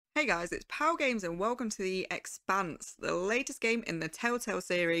Hey guys, it's Gamez and welcome to the Expanse, the latest game in the Telltale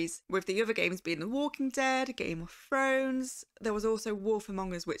series, with the other games being The Walking Dead, Game of Thrones. There was also Wolf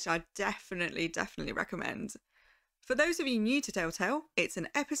Among Us, which I definitely recommend. For those of you new to Telltale, it's an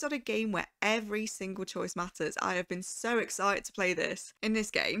episodic game where every single choice matters. I have been so excited to play this. In this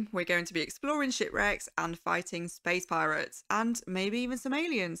game, we're going to be exploring shipwrecks and fighting space pirates, and maybe even some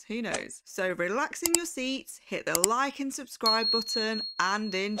aliens, who knows. So relax in your seats, hit the like and subscribe button,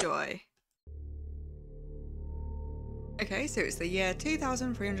 and enjoy. Okay, so it's the year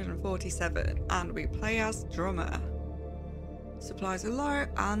 2347, and we play as Drummer. Supplies are low,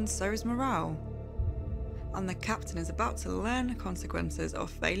 and so is morale. And the captain is about to learn the consequences of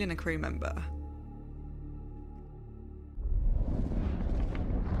failing a crew member.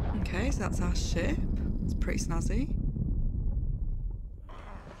 Okay, so that's our ship. It's pretty snazzy.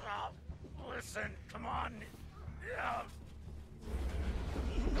 Listen, come on.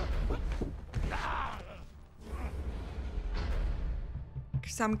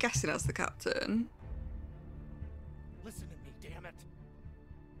 So I'm guessing that's the captain. Listen to me, damn it.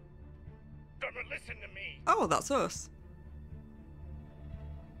 Drummer, listen to me. Oh, that's us.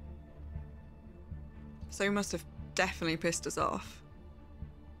 So he must have definitely pissed us off.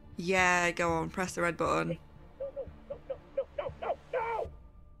 Yeah, go on, press the red button. No.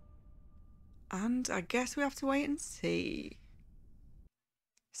 And I guess we have to wait and see.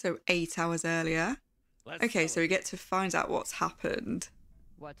 So 8 hours earlier. Okay, so we get to find out what's happened.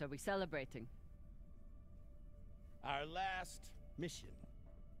 What are we celebrating? Our last mission.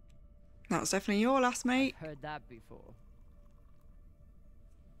 That's definitely your last, mate. I've heard that before.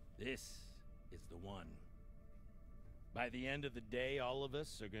 This is the one. By the end of the day, all of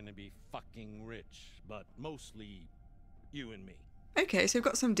us are gonna be fucking rich, but mostly you and me. Okay, so we've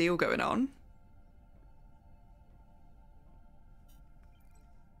got some deal going on.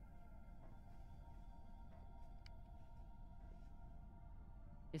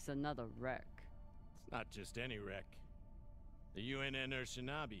 It's another wreck. It's not just any wreck. The UNN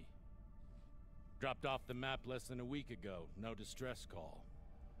Shinabi. Dropped off the map less than a week ago. No distress call.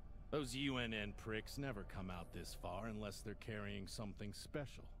 Those UNN pricks never come out this far unless they're carrying something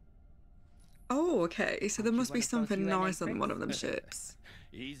special. Oh, okay, so there must be one of those something UNN nice on pricks? one of them ships.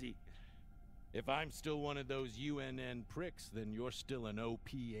 Easy. If I'm still one of those UNN pricks, then you're still an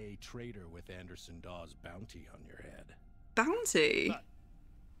OPA traitor with Anderson Dawes' bounty on your head. Bounty? But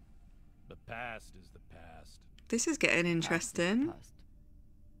the past is the past. This is getting interesting. Past.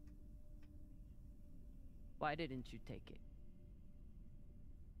 Why didn't you take it?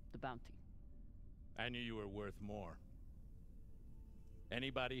 The bounty. I knew you were worth more.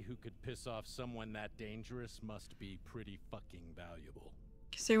 Anybody who could piss off someone that dangerous must be pretty fucking valuable.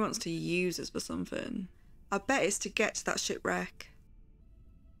 So he wants to use us for something. I bet it's to get to that shipwreck.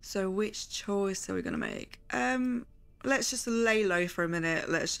 So which choice are we going to make? Let's just lay low for a minute.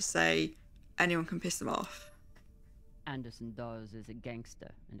 Let's just say anyone can piss them off. Anderson Dawes is a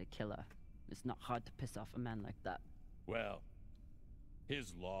gangster and a killer. It's not hard to piss off a man like that. Well,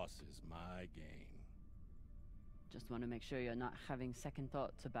 his loss is my gain. Just want to make sure you're not having second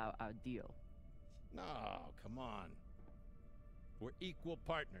thoughts about our deal. No, come on. We're equal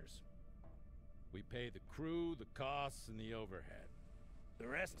partners. We pay the crew, the costs, and the overhead. The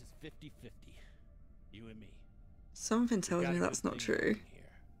rest is 50-50. You and me. Something tells me that's not true. Here.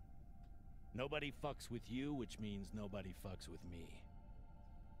 Nobody fucks with you, which means nobody fucks with me.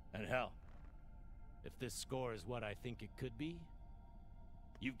 And hell, if this score is what I think it could be,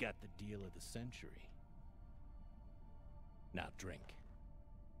 you've got the deal of the century. Now drink.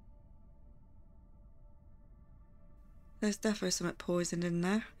 There's definitely something poisoned in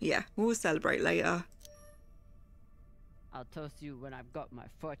there. Yeah, we'll celebrate later. I'll toast you when I've got my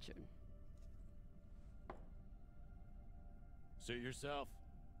fortune. Suit yourself.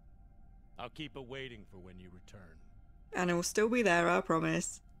 I'll keep it waiting for when you return. And it will still be there, I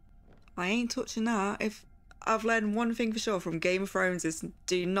promise. I ain't touching that. If I've learned one thing for sure from Game of Thrones is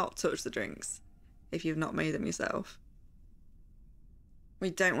do not touch the drinks if you've not made them yourself. We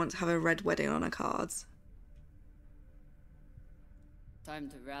don't want to have a red wedding on our cards. Time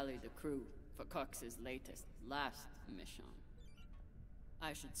to rally the crew for Cox's last mission.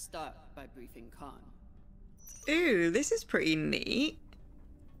 I should start by briefing Khan. Ooh, this is pretty neat.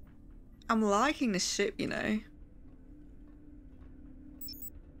 I'm liking this ship, you know.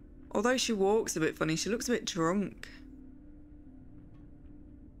 Although she walks a bit funny, she looks a bit drunk.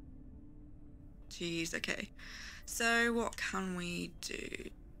 Jeez, okay. So what can we do?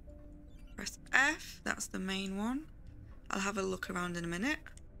 Press F, that's the main one. I'll have a look around in a minute.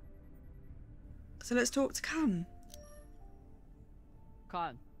 So let's talk to Khan.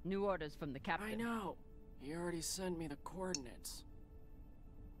 Khan, New orders from the captain. I know. He already sent me the coordinates.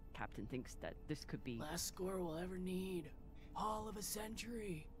 Captain thinks that this could be... Last score we'll ever need. Haul of a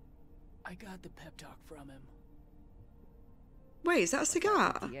century. I got the pep talk from him. Wait, is that a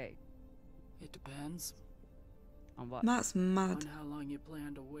cigar? ETA. It depends On what? That's mad. on how long you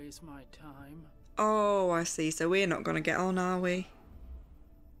plan to waste my time. Oh, I see. So we're not going to get on, are we?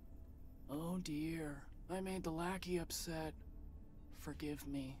 Oh dear. I made the lackey upset. Forgive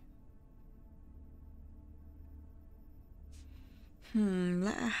me.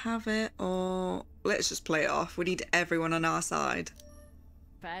 Let her have it, or let's just play it off. We need everyone on our side.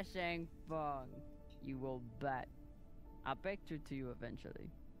 Pashang Fong. You will bet. I'll break through to you eventually.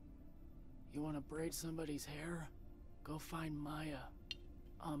 You want to braid somebody's hair? Go find Maya.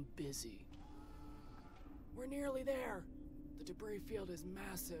 I'm busy. We're nearly there. The debris field is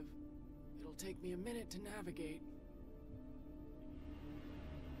massive. It'll take me a minute to navigate.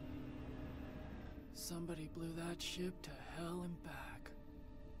 Somebody blew that ship to hell and back.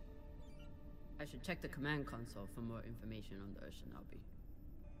 I should check the command console for more information on the Shinobi.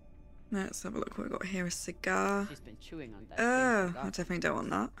 Let's have a look what we've got here. A cigar. She's been chewing on that. Oh, same I cigar. definitely don't want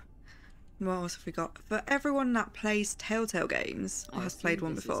that. What else have we got? For everyone that plays Telltale games, or I has assume played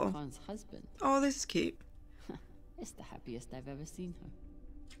one this before. Is Khan's husband. Oh, this is cute. It's the happiest I've ever seen her.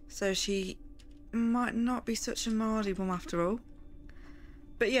 So she might not be such a Mardy bum after all.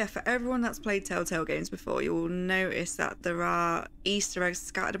 But yeah, for everyone that's played Telltale games before, you will notice that there are Easter eggs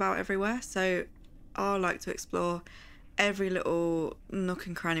scattered about everywhere. So I like to explore every little nook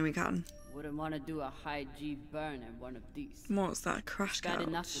and cranny we can. Wouldn't want to do a high G burn in one of these. What's that? Crash Got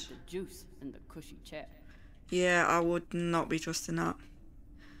enough couch? with the juice and the cushy chair. Yeah, I would not be trusting that.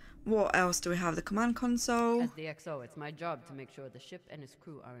 What else do we have? The command console. As the XO, it's my job to make sure the ship and its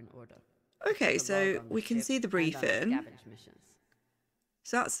crew are in order. Okay, To log so on the we can ship see the and on the briefing. scavenge missions.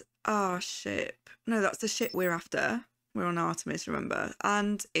 So that's our ship. No, that's the ship we're after. We're on Artemis, remember?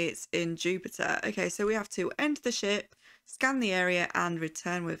 And it's in Jupiter. Okay, so we have to enter the ship, scan the area, and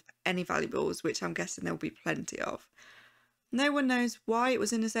return with any valuables, which I'm guessing there'll be plenty of. No one knows why it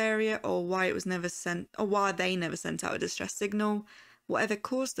was in this area or why it was never sent, or why they never sent out a distress signal. Whatever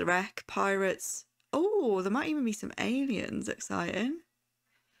caused the wreck, pirates. Oh, there might even be some aliens. Exciting.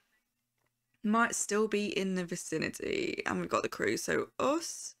 Might still be in the vicinity. And we've got the crew. So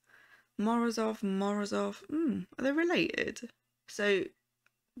us, Morozov. Are they related? So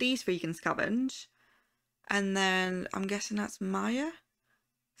these three can scavenge. And then I'm guessing that's Maya.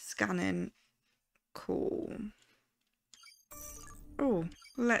 Scanning. Cool. Oh,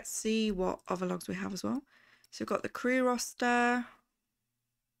 let's see what other logs we have as well. So we've got the crew roster.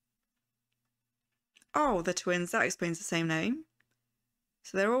 Oh, the twins. That explains the same name.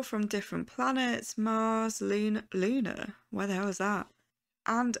 So they're all from different planets. Mars, Luna. Where the hell is that?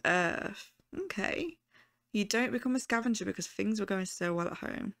 And Earth. Okay. You don't become a scavenger because things were going so well at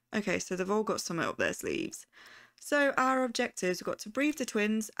home. Okay, so they've all got something up their sleeves. So our objectives, we've got to brief the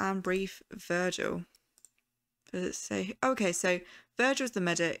twins and brief Virgil. Does it say? Okay, so Virgil's the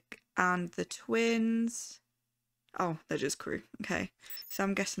medic and the twins... Oh, they're just crew. Okay. So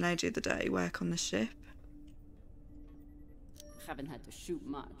I'm guessing they do the dirty work on the ship. Haven't had to shoot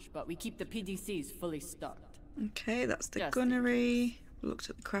much, but we keep the PDCs fully stocked. Okay, that's the Just gunnery. We looked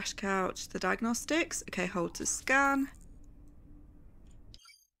at the crash couch, the diagnostics. Okay, hold to scan.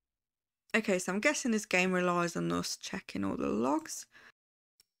 Okay, so I'm guessing this game relies on us checking all the logs.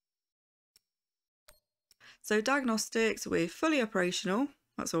 So diagnostics, we're fully operational.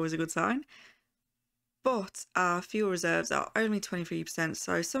 That's always a good sign. But our fuel reserves are only 23%,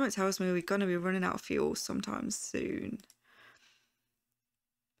 so something tells me we're going to be running out of fuel sometime soon.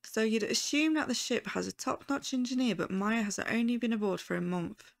 So you'd assume that the ship has a top-notch engineer, but Maya has only been aboard for a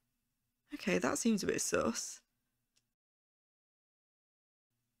month. Okay, that seems a bit sus.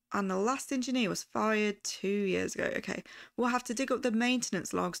 And the last engineer was fired 2 years ago. Okay, we'll have to dig up the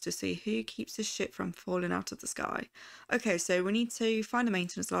maintenance logs to see who keeps the ship from falling out of the sky. Okay, so we need to find the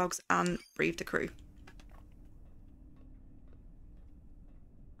maintenance logs and brief the crew.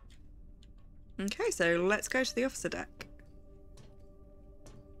 Okay, so let's go to the officer deck.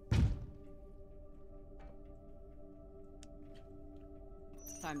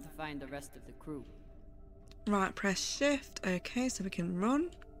 Time to find the rest of the crew. Right, press shift. Okay, so we can run.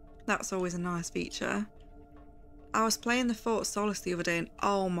 That's always a nice feature. I was playing the Fort Solace the other day and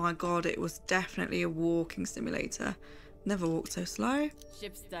oh my god, it was definitely a walking simulator. Never walked so slow.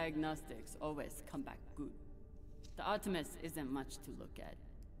 Ship's diagnostics always come back good. The Artemis isn't much to look at,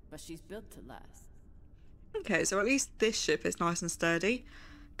 but she's built to last. Okay, so at least this ship is nice and sturdy.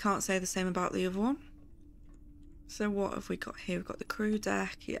 Can't say the same about the other one. So what have we got here? We've got the crew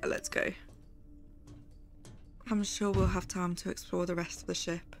deck. Yeah, let's go. I'm sure we'll have time to explore the rest of the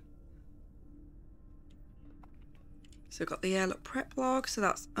ship. So we've got the airlock prep log. So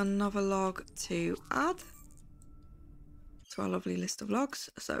that's another log to add to our lovely list of logs.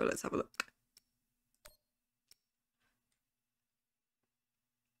 So let's have a look.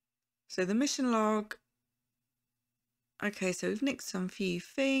 So the mission log. Okay, so we've nicked some few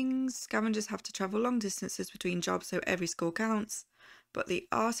things. Scavengers have to travel long distances between jobs, so every score counts. But the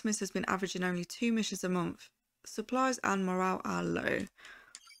Artemis has been averaging only 2 missions a month. Supplies and morale are low.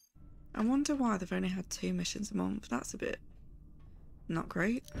 I wonder why they've only had 2 missions a month. That's a bit not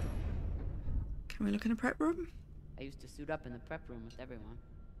great. Can we look in a prep room? I used to suit up in the prep room with everyone.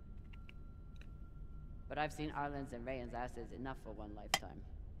 But I've seen Arlen's and Rayan's asses enough for one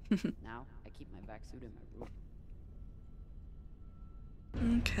lifetime. Now, I keep my back suit in my room.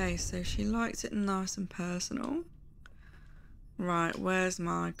 Okay, so she likes it nice and personal. Right, where's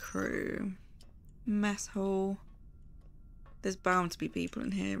my crew? Mess hall. There's bound to be people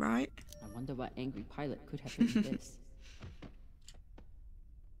in here, right? I wonder what angry pilot could have written this.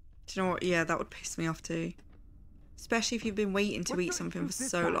 Do you know what? Yeah, that would piss me off too. Especially if you've been waiting to eat something for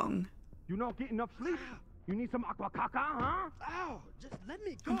so long. You not get enough sleep? You need some aqua caca, huh? Ow, just let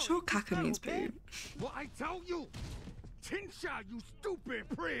me go. I'm sure caca means poo. What I tell you? Tinsha, you stupid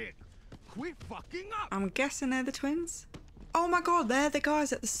prig! Quit fucking up! I'm guessing they're the twins. Oh my god, they're the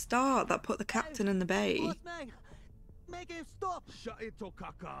guys at the start that put the captain in the bay. Boss man, make him stop! Shut it,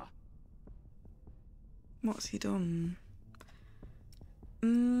 caca. What's he done? I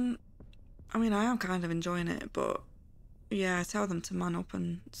mean, I am kind of enjoying it, but yeah, tell them to man up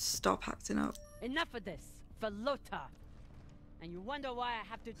and stop acting up. Enough of this, for Lota. And you wonder why I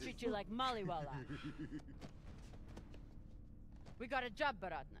have to treat you like Maliwala. We got a job,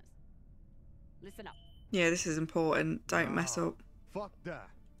 Baratnas. Listen up. Yeah, this is important. Don't mess up. Fuck that.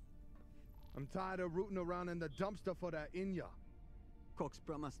 I'm tired of rooting around in the dumpster for that Inya. Cox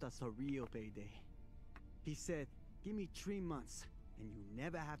promised us a real payday. He said, give me 3 months, and you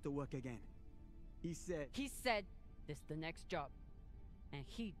never have to work again. He said, this the next job. And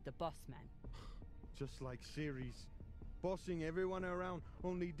he the boss man. Just like series. Bossing everyone around,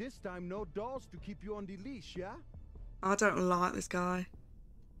 only this time no dolls to keep you on the leash, yeah? I don't like this guy.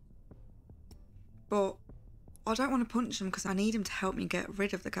 But I don't want to punch him because I need him to help me get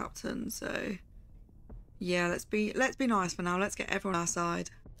rid of the captain, so yeah, let's be nice for now. Let's get everyone on our side.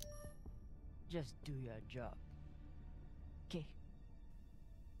 Just do your job. Okay.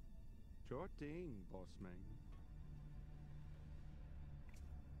 Sure thing, boss man.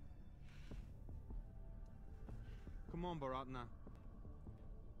 Come on, Baratna.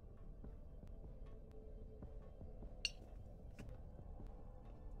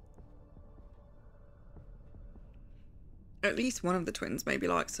 At least one of the twins maybe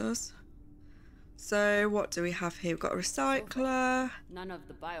likes us. So what do we have here? We've got a recycler. None of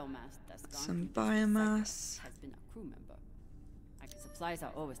the biomass that's gone Some from this biomass. recycler has been a crew member. Like supplies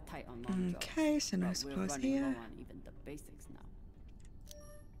are always tight on long jobs. Okay, so no but we're supplies running here. low on even the basics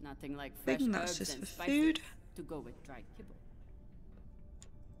now. Nothing like I fresh think that's herbs just and for spices food. to go with dried kibble.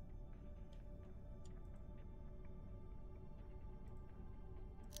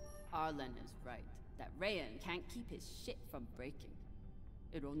 Arlen is right. That Rayan can't keep his shit from breaking.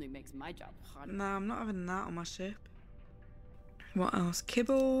 It only makes my job harder. No, I'm not having that on my ship. What else?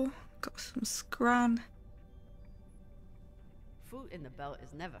 Kibble. Got some scran. Food in the belt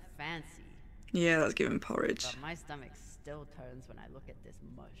is never fancy, Yeah, that's giving porridge. but my stomach still turns when I look at this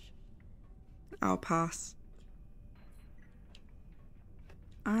mush. I'll pass.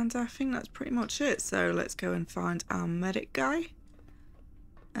 And I think that's pretty much it. So let's go and find our medic guy.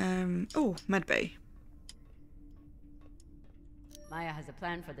 Oh, medbay. Maya has a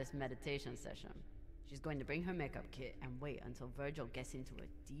plan for this meditation session. She's going to bring her makeup kit and wait until Virgil gets into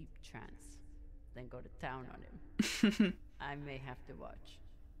a deep trance, then go to town on him. I may have to watch.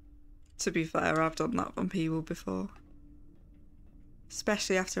 To be fair, I've done that on people before.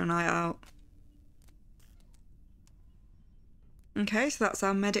 Especially after a night out. Okay, so that's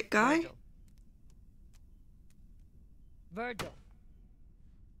our medic guy. Virgil. Virgil.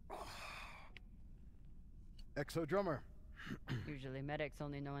 Exo drummer. Usually medics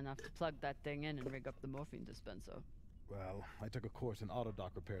only know enough to plug that thing in and rig up the morphine dispenser. Well, I took a course in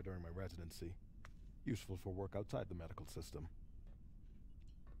autodoc repair during my residency. Useful for work outside the medical system.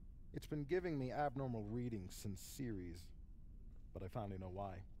 It's been giving me abnormal readings since series, but I finally know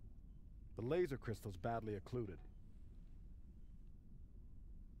why. The laser crystal's badly occluded.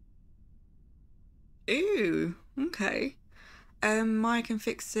 Ooh, okay. Maya can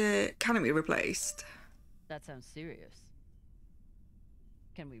fix it. Can it be replaced? That sounds serious.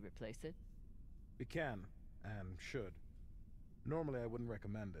 Can we replace it? We can, and should. Normally I wouldn't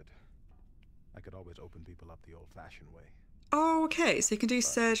recommend it. I could always open people up the old-fashioned way. Oh, okay, so you can do But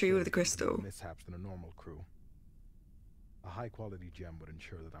surgery it with the shows even more crystal. mishaps than a normal crew. A high-quality gem would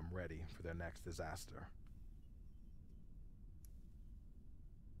ensure that I'm ready for their next disaster.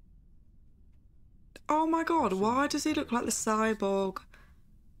 Oh my god, why does he look like the cyborg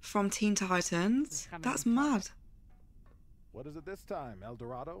from Teen Titans? That's mad. What is it this time, El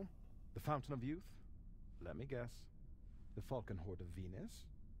Dorado? The Fountain of Youth? Let me guess. The Falcon Horde of Venus?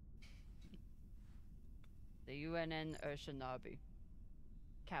 The UNN Urshanabi.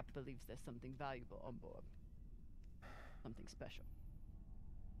 Cap believes there's something valuable on board. Something special.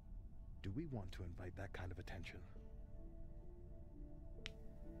 Do we want to invite that kind of attention?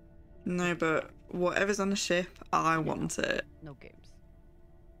 No, but whatever's on the ship, I want it. No games.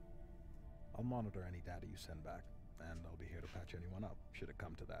 I'll monitor any data you send back, and I'll be here to patch anyone up, should it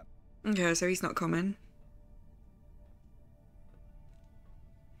come to that. Okay, so he's not coming.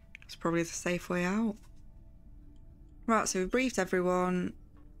 It's probably the safe way out. Right, so we've briefed everyone.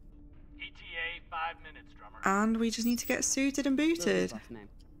 ETA 5 minutes, drummer. And we just need to get suited and booted. Boss man.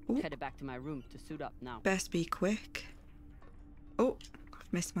 Ooh. Headed back to my room to suit up now. Best be quick. Oh,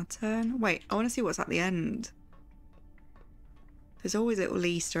 I've missed my turn. Wait, I want to see what's at the end. There's always little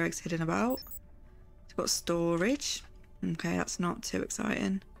Easter eggs hidden about. It's got storage. Okay, that's not too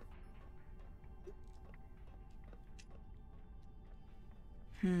exciting.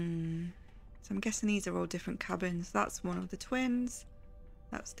 So I'm guessing these are all different cabins. That's one of the twins.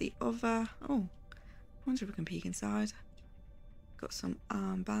 That's the other. Oh, I wonder if we can peek inside. Got some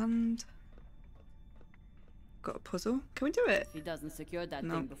armband. Got a puzzle. Can we do it? If he doesn't secure that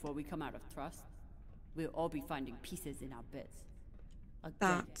No. thing before we come out of trust, we'll all be finding pieces in our beds. Again.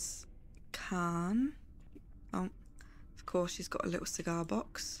 That's can. Oh, of course she's got a little cigar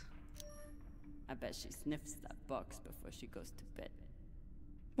box. I bet she sniffs that box before she goes to bed.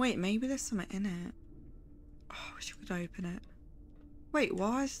 Wait, maybe there's something in it. Oh, I wish we could open it. Wait,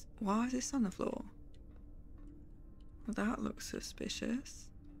 why is this on the floor? Well, that looks suspicious.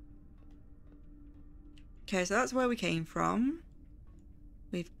 Okay, so that's where we came from.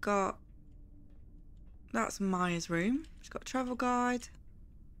 We've got... That's Maya's room. She's got a travel guide.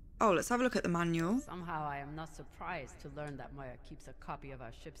 Oh, let's have a look at the manual. Somehow I am not surprised to learn that Maya keeps a copy of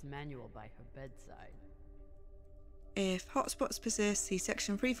our ship's manual by her bedside. If hotspots persist, see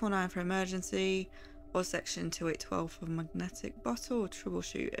section 349 for emergency or section 2812 for magnetic bottle or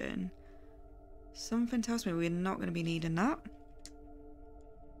troubleshooting. Something tells me we're not going to be needing that.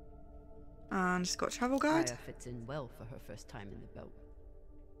 And she's got a travel guide. Maya fits in well for her first time in the belt,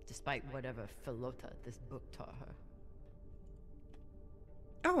 despite whatever philota this book taught her.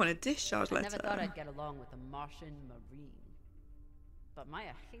 Oh, and a discharge I letter. never thought I'd get along with a Martian Marine. But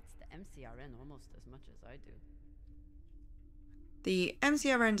Maya hates the MCRN almost as much as I do. The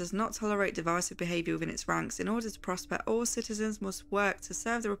MCRN does not tolerate divisive behaviour within its ranks. In order to prosper, all citizens must work to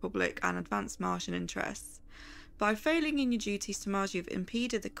serve the Republic and advance Martian interests. By failing in your duties to Mars, you have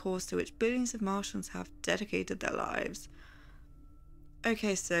impeded the cause to which billions of Martians have dedicated their lives.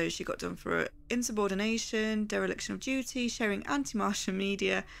 Okay, so she got done for insubordination, dereliction of duty, sharing anti-Martian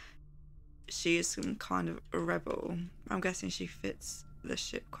media. She is some kind of a rebel. I'm guessing she fits the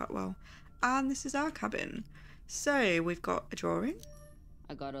ship quite well. And this is our cabin. So we've got a drawing.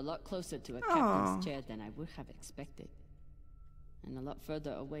 I got a lot closer to a Aw. captain's chair than I would have expected. And a lot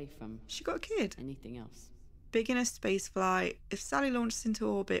further away from She got a kid. anything else. Beginner space flight. If Sally launches into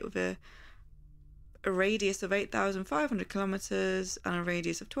orbit with a radius of 8,500 kilometers and a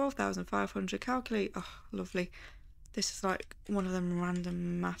radius of 12,500, calculate. Oh, lovely. This is like one of them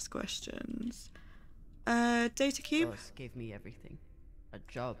random maths questions. Data cube. Boss gave me everything. A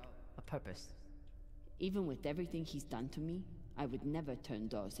job, a purpose. Even with everything he's done to me, I would never turn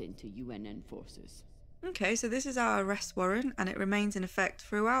Dawes into UNN forces. Okay, so this is our arrest warrant and it remains in effect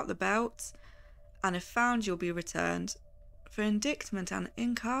throughout the belt. And if found, you'll be returned for indictment and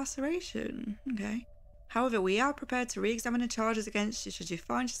incarceration. Okay. However, we are prepared to re-examine the charges against you should you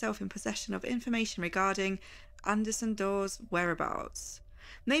find yourself in possession of information regarding Anderson Dawes' whereabouts.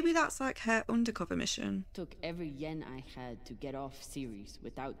 Maybe that's like her undercover mission. Took every yen I had to get off Ceres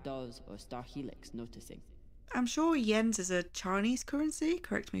without Dawes or Star Helix noticing. I'm sure yens is a Chinese currency,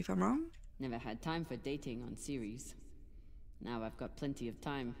 correct me if I'm wrong. Never had time for dating on Ceres. Now I've got plenty of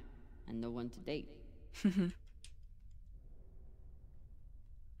time and no one to date.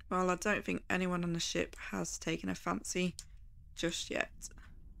 Well, I don't think anyone on the ship has taken a fancy just yet.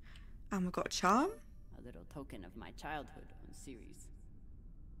 And we've got a charm. A little token of my childhood on Ceres.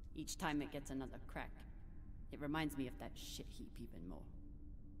 Each time it gets another crack, It reminds me of that shit heap even more.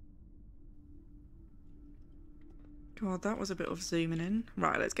 God, that was a bit of zooming in.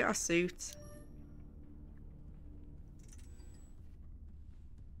 Right, let's get our suit.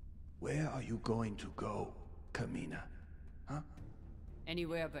 Where are you going to go, Kamina? Huh?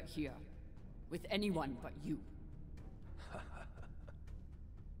 Anywhere but here. With anyone but you.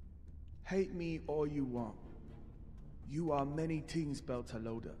 Hate me all you want. You are many things,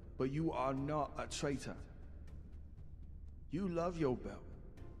 Beltaloda, but you are not a traitor. You love your belt.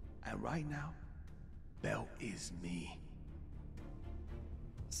 And right now, Belt is me.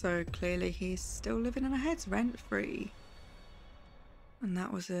 So clearly he's still living in our heads rent-free. And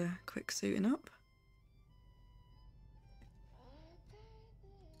that was a quick suiting up.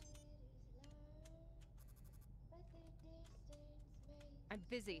 I'm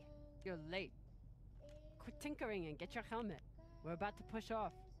busy. You're late. Quit tinkering and get your helmet. We're about to push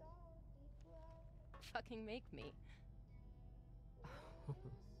off. Fucking make me.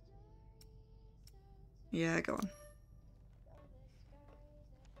 Yeah, go on.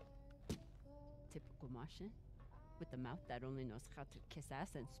 Typical Martian. With a mouth that only knows how to kiss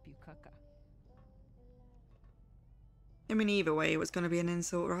ass and spew caca. I mean, either way, it was going to be an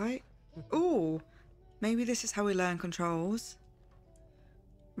insult, right? Ooh, maybe this is how we learn controls.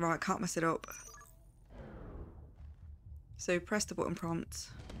 Right, can't mess it up. So press the button prompt.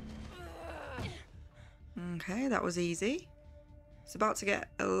 Okay, that was easy. It's about to get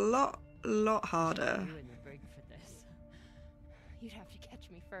a lot harder. You in the brig for this. You'd have to catch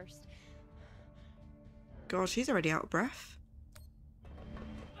me first. God, she's already out of breath.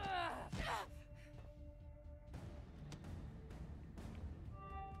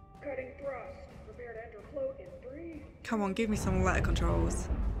 Cutting thrust. Prepare to enter float in 3. Come on, give me some letter controls.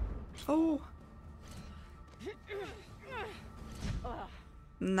 Oh.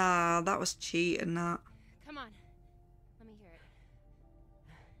 Nah, that was cheating, that. Come on. Let me hear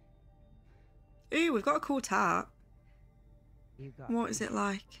it. Ooh, we've got a cool tart. You got What me. is it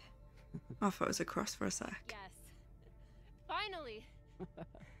like? I thought it was a cross for a sec. Yes. Finally.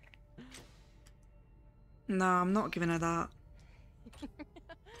 No, I'm not giving her that.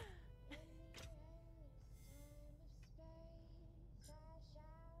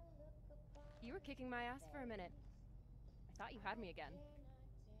 You were kicking my ass for a minute. I thought you had me again.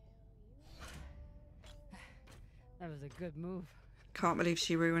 That was a good move. Can't believe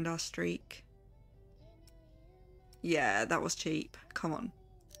she ruined our streak. Yeah, that was cheap. Come on.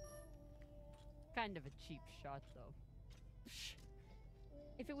 Kind of a cheap shot, though.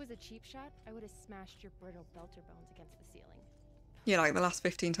 If it was a cheap shot, I would have smashed your brittle belter bones against the ceiling. Yeah, like the last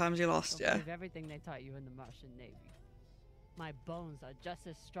 15 times you lost, Don't yeah. believe everything they taught you in the Martian Navy. My bones are just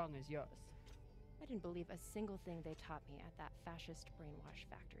as strong as yours. I didn't believe a single thing they taught me at that fascist brainwash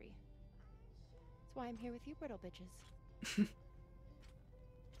factory. That's why I'm here with you, brittle bitches.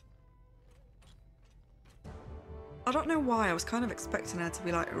 I don't know why, I was kind of expecting her to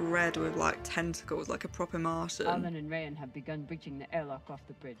be like red with like tentacles, like a proper Martian. Alvin and Rayan have begun breaching the airlock off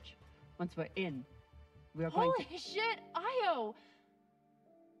the bridge. Once we're in, we are going Holy shit, Io!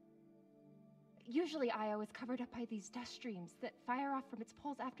 Usually Io is covered up by these dust streams that fire off from its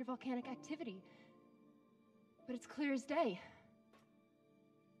poles after volcanic activity. But it's clear as day.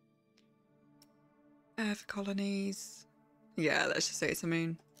 Earth colonies. Yeah, let's just say it's a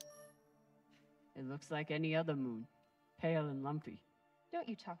moon. It looks like any other moon. Pale and lumpy. Don't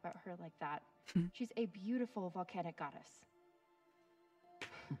you talk about her like that. She's a beautiful volcanic goddess.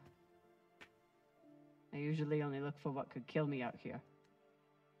 I usually only look for what could kill me out here.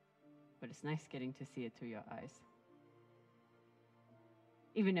 But it's nice getting to see it through your eyes.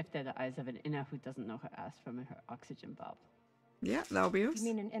 Even if they're the eyes of an inner who doesn't know her ass from her oxygen bulb. Yeah, that'll be us. You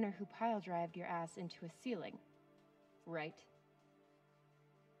mean an inner who pile-drived your ass into a ceiling, right?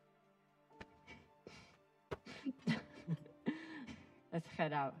 Let's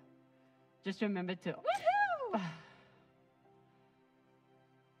head out. Just remember to... Woohoo!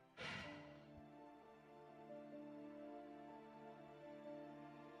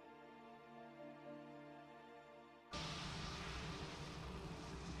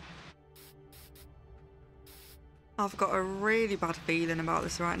 I've got a really bad feeling about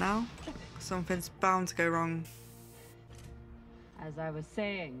this right now. Something's bound to go wrong. As I was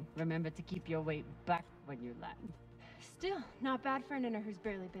saying, remember to keep your weight back when you land. Still, not bad for an inner who's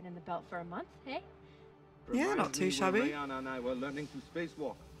barely been in the belt for a month, hey? Yeah, not too shabby. Rayan and I were learning to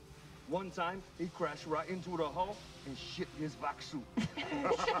spacewalk. One time, he crashed right into the hull and shit his vac suit.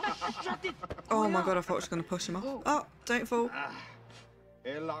 Shut it! Oh my god, I thought I was going to push him off. Oh, don't fall.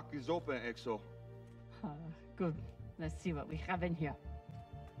 Airlock is open, Exo. Good. Let's see what we have in here.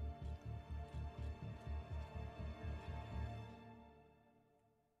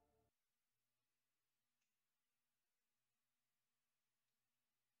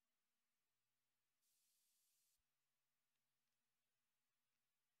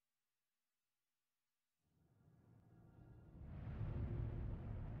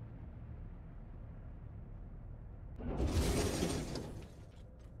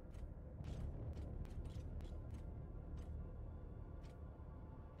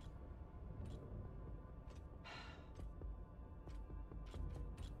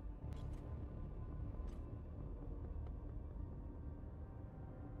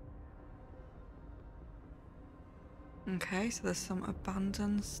 Okay, so there's some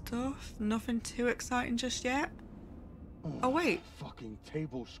abandoned stuff. Nothing too exciting just yet. Oh wait, Fucking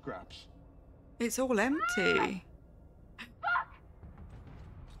table scraps. it's all empty.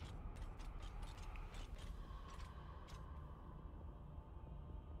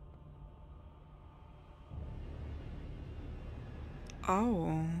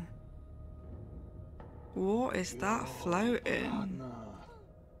 Oh. What is that floating?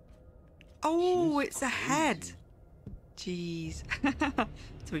 Oh, it's a head. Jeez.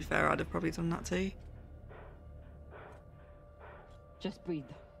 To be fair, I'd have probably done that too. Just breathe.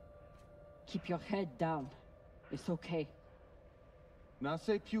 Keep your head down. It's okay. Now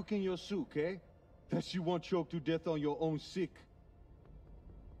say puke in your soup, eh? That you won't choke to death on your own sick.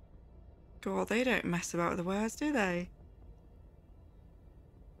 God, they don't mess about with the words, do they?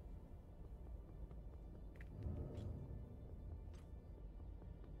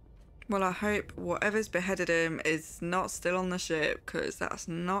 Well, I hope whatever's beheaded him is not still on the ship, because that's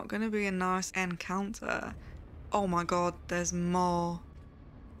not going to be a nice encounter. Oh my god, there's more.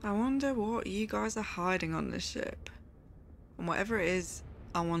 I wonder what you guys are hiding on this ship. And whatever it is,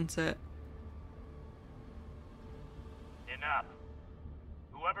 I want it. Enough.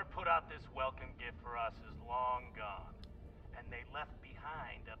 Whoever put out this welcome gift for us is long gone. And they left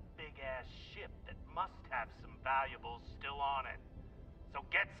behind a big-ass ship that must have some valuables still on it. So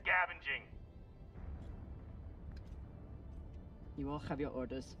get scavenging. You all have your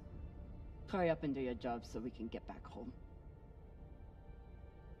orders. Hurry up and do your job so we can get back home.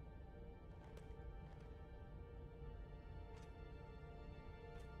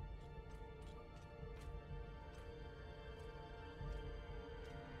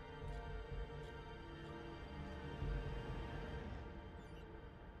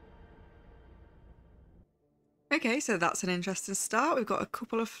 Okay, so that's an interesting start. We've got a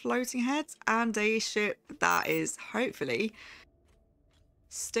couple of floating heads and a ship that is hopefully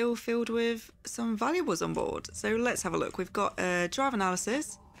still filled with some valuables on board. So let's have a look. We've got a drive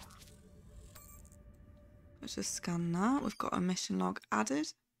analysis. Let's just scan that. We've got a mission log added.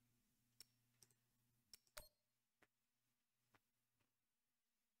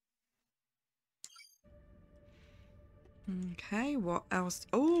 Okay, what else?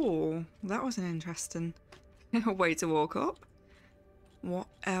 Oh, that was an interesting way to walk up. What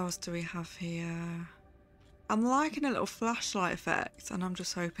else do we have here? I'm liking a little flashlight effect, and I'm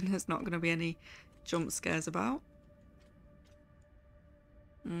just hoping there's not going to be any jump scares about.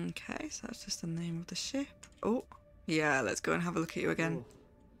 Okay, so that's just the name of the ship. Oh, yeah, let's go and have a look at you again. Ooh.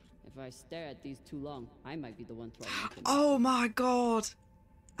 If I stare at these too long, I might be the one throwing them. Oh my god!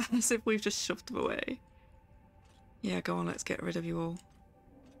 As if we've just shoved them away. Yeah, go on, let's get rid of you all.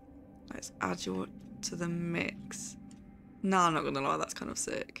 Let's add you to the mix. No, I'm not gonna lie, that's kind of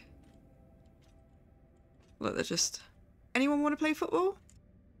sick. Look, they're just... Anyone want to play football?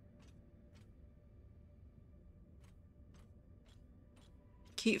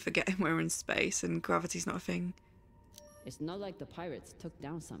 Keep forgetting we're in space and gravity's not a thing. It's not like the pirates took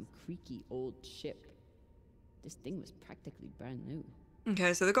down some creaky old ship. This thing was practically brand new.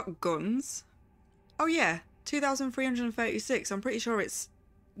 Okay, so they've got guns. Oh yeah, 2,336. I'm pretty sure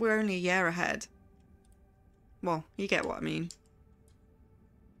we're only a year ahead. Well, you get what I mean.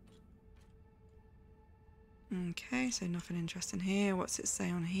 Okay, so nothing interesting here. What's it say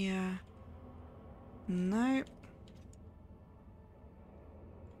on here? Nope.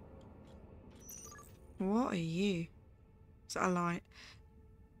 What are you? Is that a light?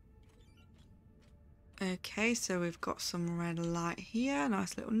 Okay, so we've got some red light here.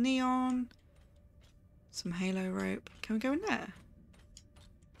 Nice little neon. Some halo rope. Can we go in there?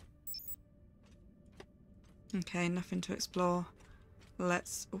 Okay, nothing to explore.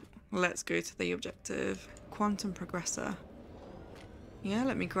 Let's go to the objective. Quantum progressor. Yeah,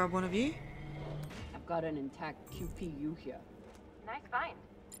 let me grab one of you. I've got an intact QPU here. Nice find.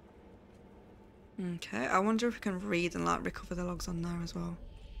 Okay, I wonder if we can read and like recover the logs on there as well.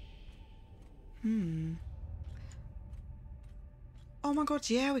 Oh my god,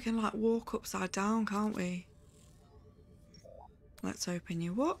 yeah, we can like walk upside down, can't we? Let's open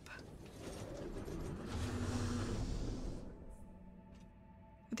you up.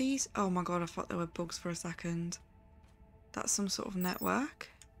 Are these? Oh my god, I thought they were bugs for a second. That's some sort of network.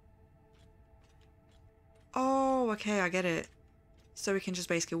 Oh, okay, I get it. So we can just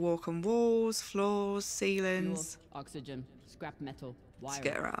basically walk on walls, floors, ceilings. Fuel, oxygen, scrap metal, wire. Let's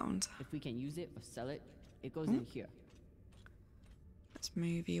get around. If we can use it or sell it, it goes in here. Let's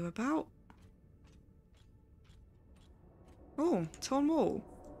move you about. Oh, torn wall.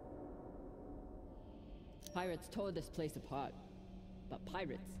 Pirates tore this place apart, but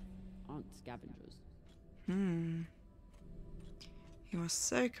pirates aren't scavengers. You are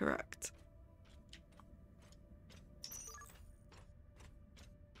so correct.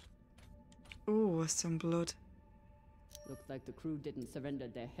 Ooh, some blood. Looks like the crew didn't surrender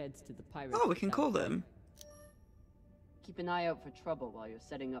their heads to the pirates. Oh, we can without call fight. them. Keep an eye out for trouble while you're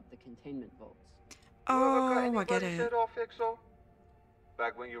setting up the containment vaults. Oh, I get it. Head off, Exo?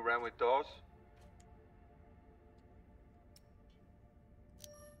 Back when you ran with Dawes?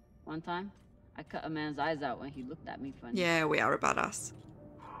 One time, I cut a man's eyes out when he looked at me funny. Yeah, we are a badass.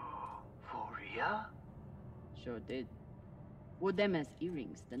 For real? Sure did. Wore them as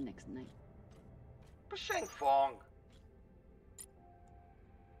earrings the next night. Basheng Fong.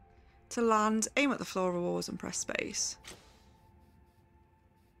 To land, aim at the floor of walls and press space.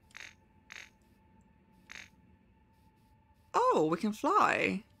 Oh, we can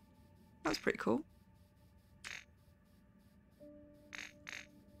fly. That's pretty cool.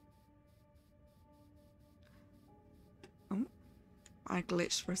 Oh, I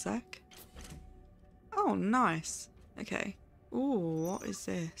glitched for a sec. Oh, nice. Okay. Ooh, what is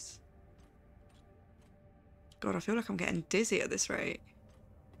this? God, I feel like I'm getting dizzy at this rate.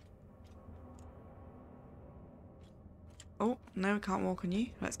 Oh, no, we can't walk on you.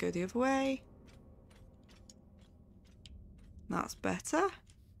 Let's go the other way. That's better.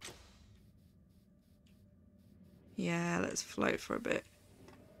 Yeah, let's float for a bit.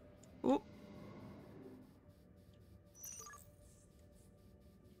 Oh.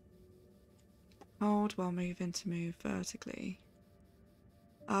 Hold while moving to move vertically.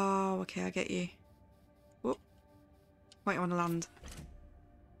 Oh, okay, I get you. Whoop. Wait, I want to land.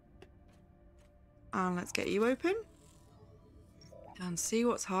 And let's get you open. And see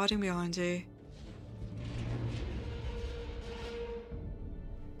what's hiding behind you.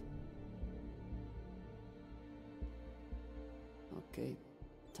 Okay,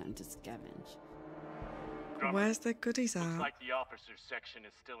 time to scavenge. Where's the goodies Looks at? like the officers section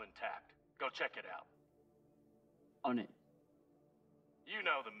is still intact. Go check it out. On it. You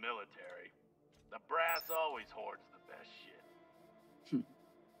know the military. The brass always hoards the best shit.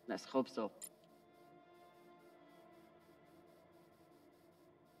 Let's hope so.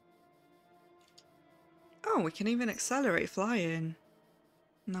 Oh, we can even accelerate flying.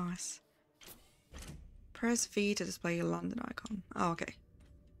 Nice. Press V to display your landing icon. Oh, okay.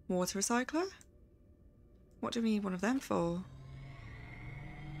 Water recycler? What do we need one of them for?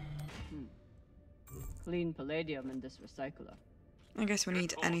 Clean palladium in this recycler. I guess we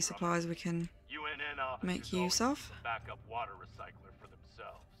need any supplies we can UNN officers make always use of. use a backup water recycler for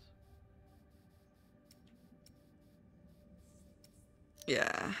themselves.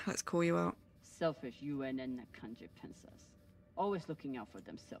 Yeah, let's call you out. Selfish UNN Nakanje Pensas. Always looking out for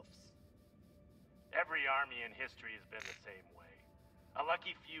themselves. Every army in history has been the same way. A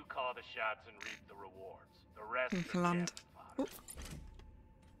lucky few call the shots and reap the rewards. The rest We are can land. cannon fodder.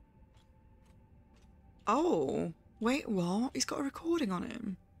 Oh, wait, what? He's got a recording on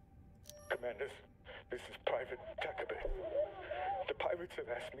him. Commanders, this is Private Takabe. The pirates have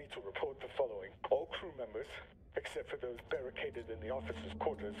asked me to report the following. All crew members, except for those barricaded in the officers'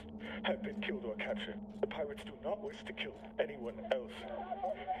 quarters, have been killed or captured. The pirates do not wish to kill anyone else.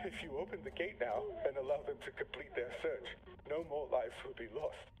 If you open the gate now and allow them to complete their search, no more lives will be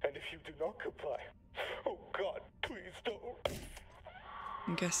lost. And if you do not comply, oh God, please don't.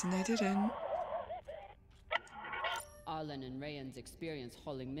 I'm guessing they didn't. Arlen and Rayan's experience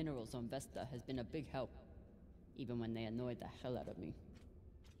hauling minerals on Vesta has been a big help, even when they annoyed the hell out of me.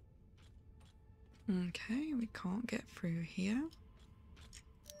 Okay, we can't get through here.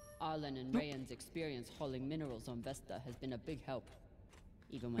 Arlen and Rayan's experience hauling minerals on Vesta has been a big help,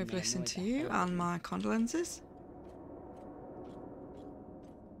 even when We've they listened annoyed to the you hell out of and me. my condolences.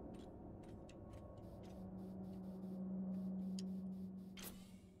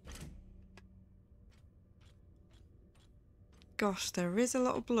 Gosh, there is a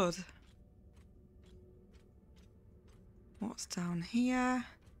lot of blood. What's down here?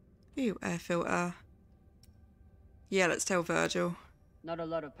 Ooh, air filter. Yeah, let's tell Virgil. Not a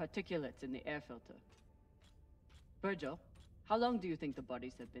lot of particulates in the air filter. Virgil, how long do you think the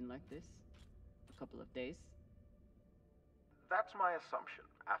bodies have been like this? A couple of days? That's my assumption,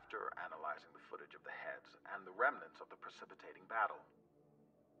 after analyzing the footage of the heads and the remnants of the precipitating battle.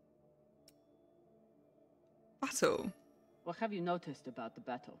 Battle? What have you noticed about the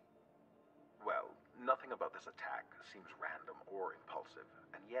battle? Well, nothing about this attack seems random or impulsive,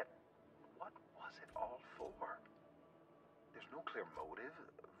 and yet, what was it all for? There's no clear motive.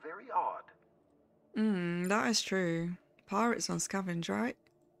 Very odd. That is true. Pirates on scavenge, right?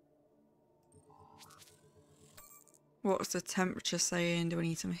 What's the temperature saying? Do we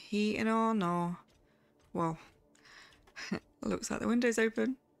need some heating on or... Well, Looks like the window's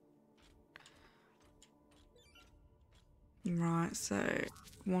open. Right, so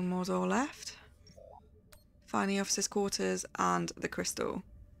one more door left. Find the officer's quarters and the crystal.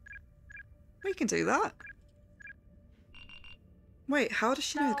 We can do that. Wait, how does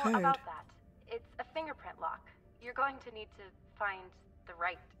she know the code? About that, it's a fingerprint lock. You're going to need to find the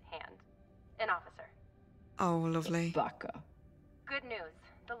right hand. An officer. Oh, lovely. Baka. Good news.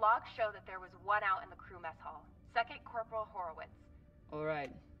 The logs show that there was one out in the crew mess hall. Second Corporal Horowitz. All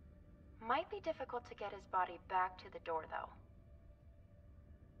right. Might be difficult to get his body back to the door, though.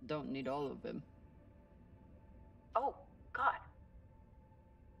 Don't need all of him. Oh, God.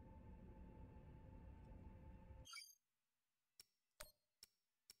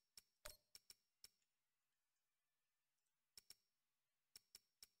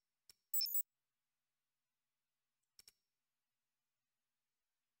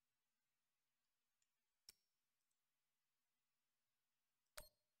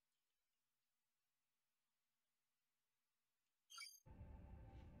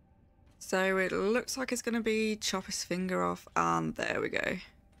 So it looks like it's going to be chop his finger off, and there we go.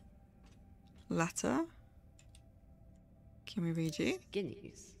 Letter. Can we read you?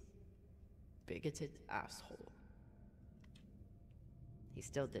 Guineas. Bigoted asshole. He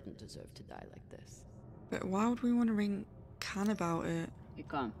still didn't deserve to die like this. But why would we want to ring Can about it? Hey,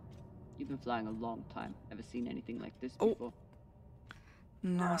 Con. You've been flying a long time. Ever seen anything like this before?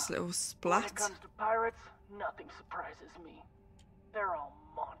 Nice little When splat. it comes to pirates, nothing surprises me. They're all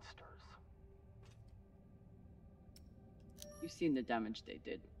monsters. You've seen the damage they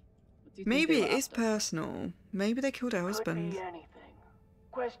did. What do you think Maybe they it were is after? personal. Maybe they killed her Could husband. be anything.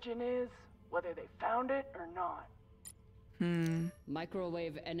 Question is whether they found it or not.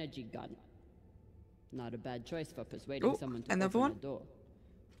 Microwave energy gun. Not a bad choice for persuading someone to another open one? the door.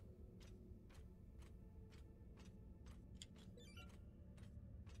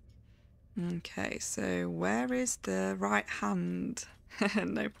 Okay, so where is the right hand?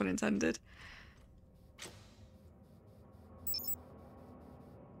 No pun intended.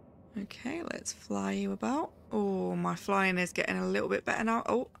 Okay, let's fly you about. Oh, my flying is getting a little bit better now.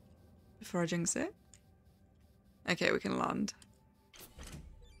 Oh, before I jinx it. Okay, we can land.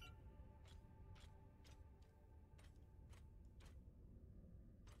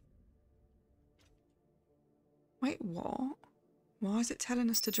 Wait, what? Why is it telling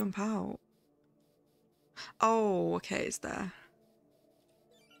us to jump out? Oh, okay, it's there.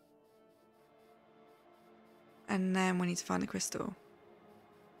 And then we need to find the crystal.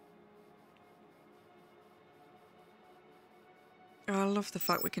 Oh, I love the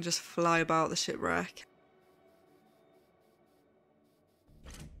fact we can just fly about the shipwreck.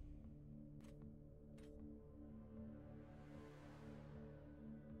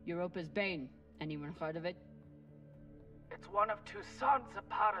 Europa's Bane. Anyone heard of it? It's one of Toussaint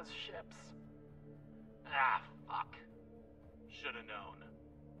Zapata's ships. Ah, fuck. Shoulda known.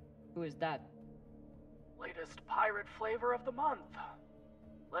 Who is that? Latest pirate flavor of the month.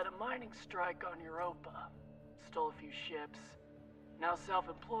 Led a mining strike on Europa. Stole a few ships. Now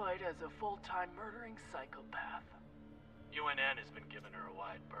self-employed as a full-time murdering psychopath. UNN has been giving her a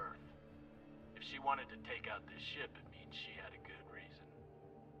wide berth. If she wanted to take out this ship, it means she had a good reason.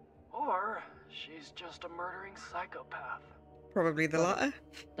 Or she's just a murdering psychopath. Probably the latter.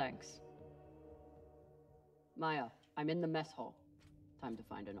 Thanks. Maya, I'm in the mess hall. Time to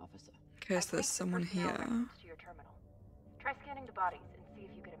find an officer. Okay, so there's someone here. To your terminal. Try scanning the bodies and see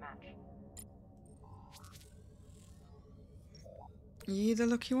if you get a match. You the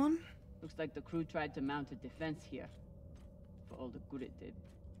lucky one? Looks like the crew tried to mount a defense here. For all the good it did.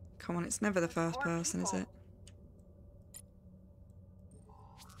 Come on, it's never the first person, is it?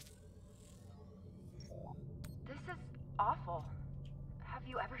 This is awful. Have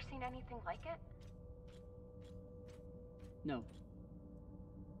you ever seen anything like it? No.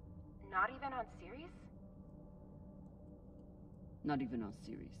 Not even on series? Not even on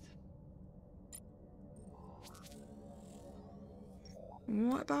series.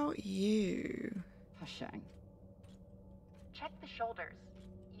 What about you? Hashang. Check the shoulders.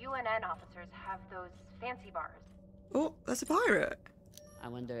 UNN officers have those fancy bars. Oh, that's a pirate. I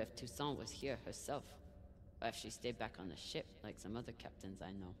wonder if Toussaint was here herself. Or if she stayed back on the ship like some other captains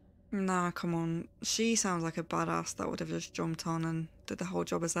I know. Nah, come on. She sounds like a badass that would have just jumped on and did the whole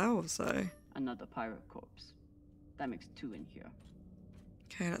job herself, so... Another pirate corpse. That makes 2 in here.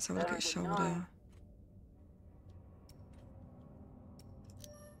 Okay, let's have a look at his shoulder.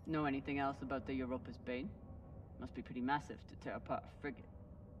 Know anything else about the Europa's Bane? Must be pretty massive to tear apart a frigate.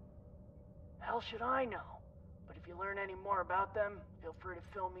 Hell should I know? But if you learn any more about them, feel free to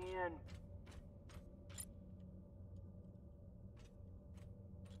fill me in.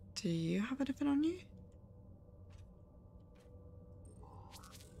 Do you have anything on you?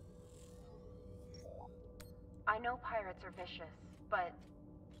 I know pirates are vicious, but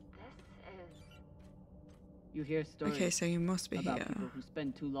this is... You hear stories Okay, so you must be about here. people who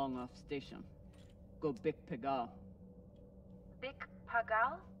spend too long off station. Go Big Pegal. Big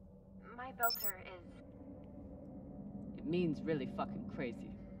Pagal? My belter is... It means really fucking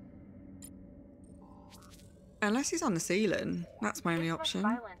crazy. Unless he's on the ceiling. That's my only This much option.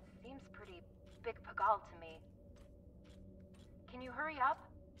 violence seems pretty Big Pagal to me. Can you hurry up?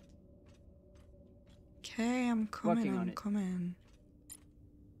 Okay, I'm coming, Working on I'm it. coming.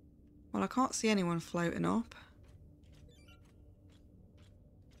 Well, I can't see anyone floating up.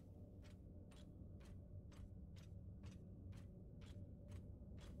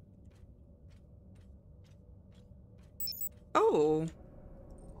 Oh!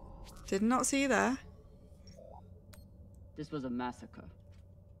 Did not see you there. This was a massacre.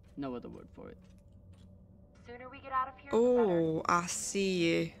 No other word for it. Sooner we get out of here, the better. Oh, I see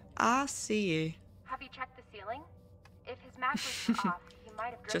you. I see you. Have you checked the ceiling? If his mag was off, he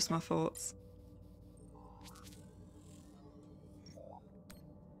might have Just drifted. my thoughts.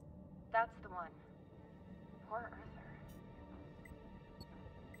 That's the one. Poor Earther.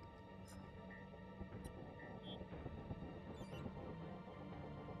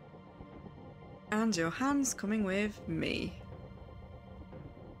 And your hand's coming with me.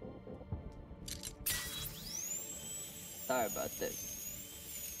 Sorry about this.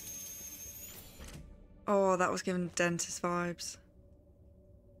 Oh, that was giving dentist vibes.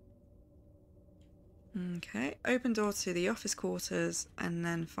 Okay, open door to the office quarters and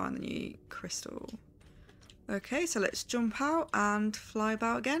then find the new crystal. Okay, so let's jump out and fly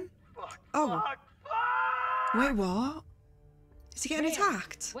about again. Oh. Wait, what? Is he getting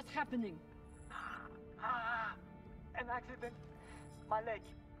attacked? What's happening? An accident. My leg.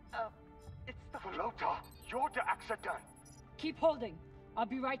 It's the floater. You're the accident. Keep holding. I'll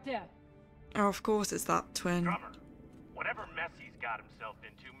be right there. Oh, of course it's that twin. Drummer, whatever mess he's got himself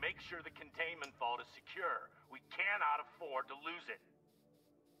into, make sure the containment vault is secure. We cannot afford to lose it.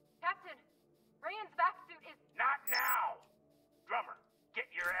 Captain, Rayan's vac suit is... Not now! Drummer, get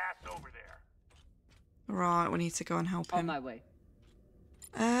your ass over there. Right, we need to go and help him. On my way.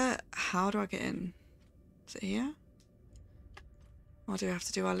 How do I get in? Is it here? Or do we have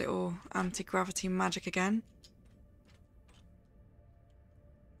to do our little anti-gravity magic again?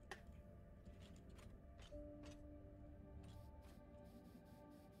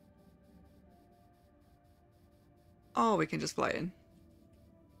 Oh, we can just fly in.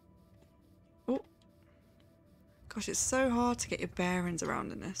 Oh. Gosh, it's so hard to get your bearings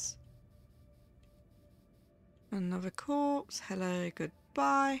around in this. Another corpse. Hello,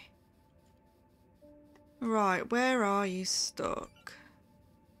 goodbye. Right, where are you stuck?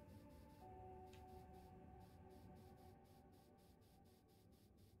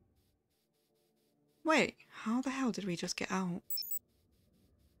 Wait, how the hell did we just get out?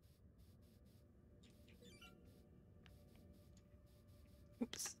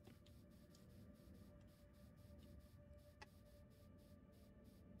 Oops.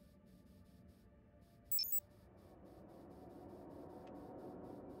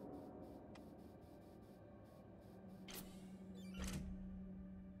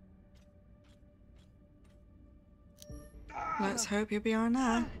 Let's hope you'll be on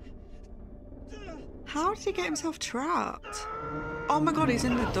there. How did he get himself trapped? Oh my god, he's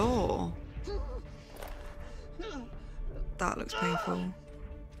in the door. That looks painful.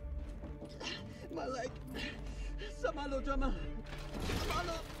 My leg. Samalo, drummer.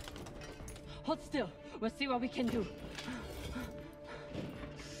 Samalo. Hold still. We'll see what we can do.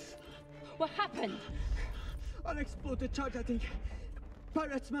 What happened? Unexploded charge, I think.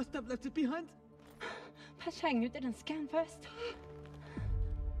 Pirates must have left it behind. Pashang, you didn't scan first?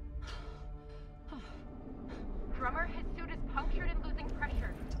 Drummer, his suit is punctured and losing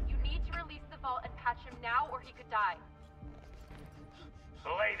pressure. You need to release the vault and patch him now or he could die.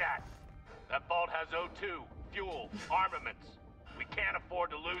 Belay that. That vault has O2, fuel, armaments. We can't afford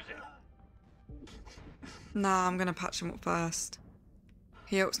to lose it. Nah, I'm gonna patch him up first.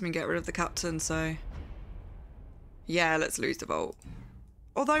 He helps me get rid of the captain, so... yeah, let's lose the vault.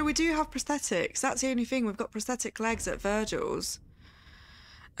 Although we do have prosthetics. That's the only thing. We've got prosthetic legs at Virgil's.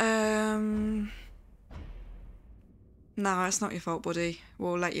 No, it's not your fault, buddy.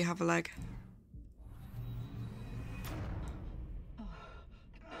 We'll let you have a leg.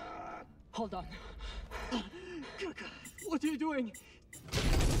 Hold on. What are you doing?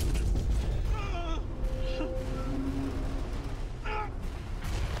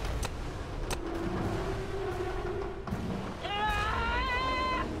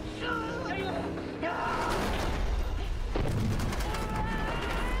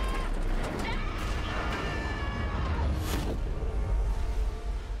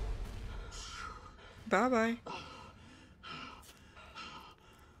 Bye-bye.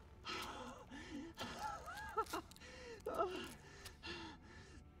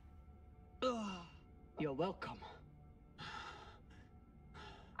 You're welcome.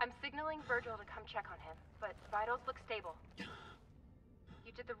 I'm signaling Virgil to come check on him, but vitals look stable.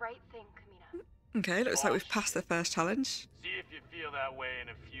 You did the right thing, Kamina. Okay, looks like we've passed the first challenge. See if you feel that way in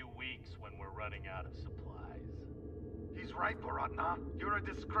a few weeks when we're running out of supplies. He's right, Baratna. You're a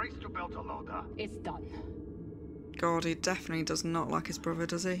disgrace to Beltalowda. It's done. God, he definitely does not like his brother,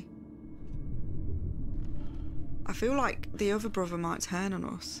 does he? I feel like the other brother might turn on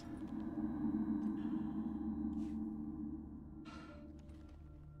us.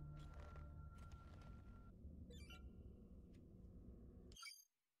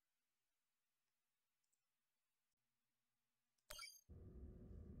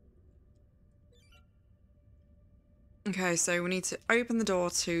 Okay, so we need to open the door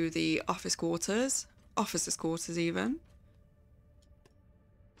to the officers' quarters even.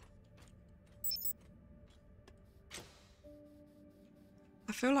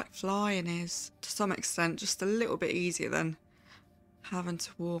 I feel like flying is, to some extent, just a little bit easier than having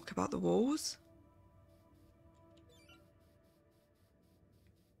to walk about the walls.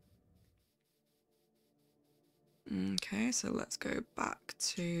 Okay, so let's go back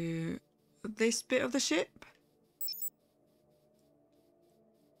to this bit of the ship.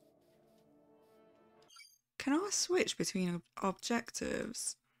 Can I switch between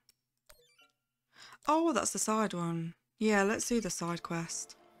objectives? Oh, that's the side one. Yeah, let's do the side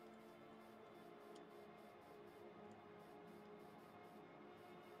quest.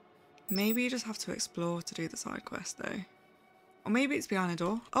 Maybe you just have to explore to do the side quest though. Or maybe it's behind a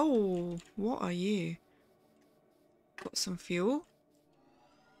door. Oh, what are you? Got some fuel.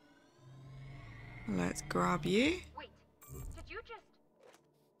 Let's grab you. Wait, did you just...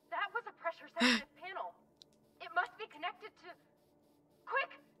 That was a pressure-sensitive panel. It must be connected to... Quick,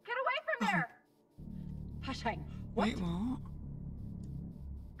 get away from there! Hashang, what? Wait, what?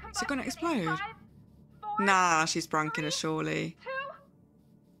 Is it gonna Combustion explode? in 5, 4, Nah, she's pranking us surely. 2...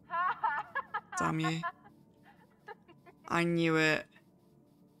 Damn you. I knew it.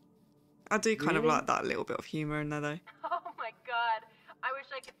 I do kind of Really? like that little bit of humour in there though. Oh my god, I wish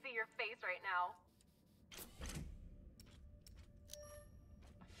I could see your face right now.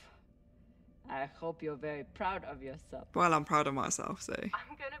 I hope you're very proud of yourself. Well, I'm proud of myself, so.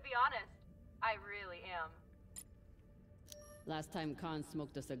 I'm gonna be honest, I really am. Last time Khan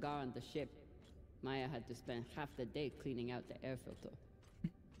smoked a cigar on the ship, Maya had to spend half the day cleaning out the air filter.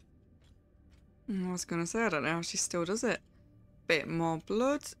 I was gonna say, I don't know how she still does it. Bit more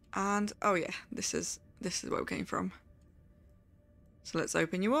blood, and oh yeah, this is where we came from. So let's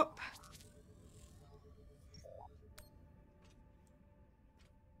open you up.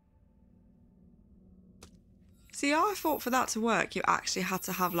 See, I thought for that to work, you actually had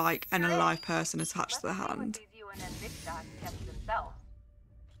to have like an alive person attached to the hand. These UNN big dogs test themselves.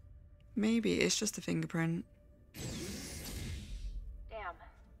 Maybe it's just a fingerprint. Damn.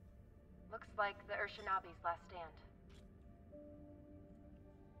 Looks like the Urshinabi's last stand.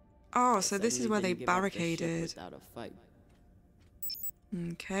 Oh, so this is Suddenly where they didn't give up the ship barricaded. without a fight.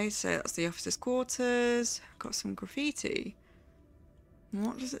 Okay, so that's the officers' quarters. Got some graffiti.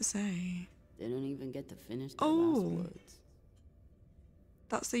 What does it say? They don't even get to finish their Oh. last words.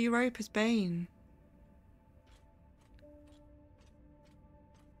 That's the Europa's Bane.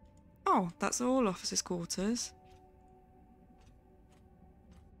 Oh, that's all officers' quarters.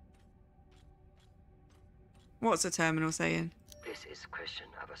 What's the terminal saying? This is Christian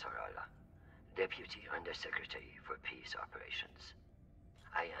Avasarala, Deputy Undersecretary for Peace Operations.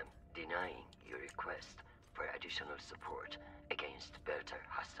 I am denying your request for additional support against Belter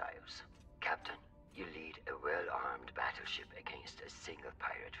hostiles. Captain, you lead a well-armed battleship against a single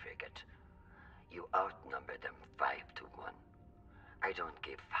pirate frigate. You outnumber them 5 to 1. I don't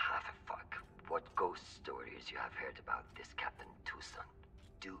give half a fuck what ghost stories you have heard about this Captain Tucson.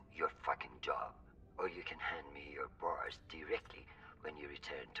 Do your fucking job, or you can hand me your bars directly when you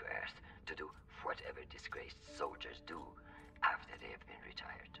return to Earth to do whatever disgraced soldiers do after they have been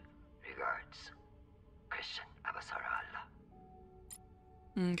retired. Regards, Christian Avasarala.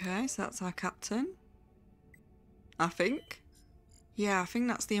 Okay, so that's our captain. I think. Yeah, I think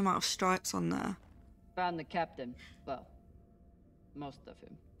that's the amount of stripes on there. Found the captain. Well, most of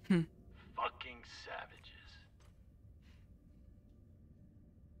him. Fucking savages.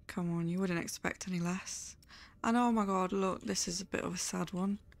 Come on, you wouldn't expect any less. And oh my god, look, this is a bit of a sad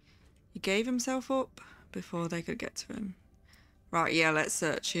one. He gave himself up before they could get to him. Right, yeah, let's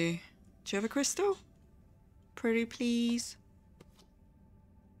search you. Do you have a crystal? Pretty please.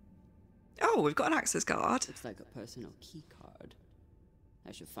 Oh, we've got an access card. Looks like a personal key card.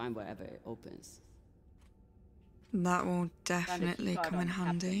 I should find wherever it opens. That will definitely come in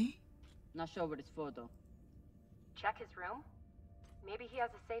handy. Not sure what it's for though. Check his room? Maybe he has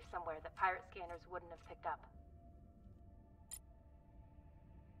a safe somewhere that pirate scanners wouldn't have picked up.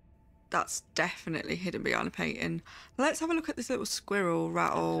 That's definitely hidden behind a painting. Let's have a look at this little squirrel,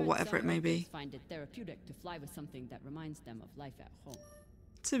 rat, or whatever it may be. Find it therapeutic to fly with something that reminds them of life at home.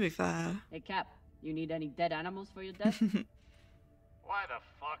 To be fair. Hey Cap, you need any dead animals for your death? Why the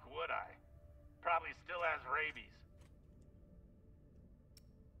fuck would I? Probably still has rabies.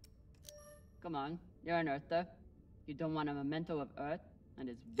 Come on, you're an Earther. You don't want a memento of Earth and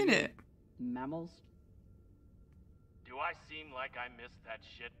its weird mammals? Do I seem like I missed that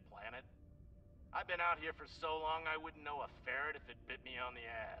shit planet? I've been out here for so long I wouldn't know a ferret if it bit me on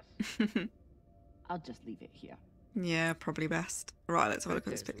the ass. I'll just leave it here. Yeah, probably best. Right, let's have a look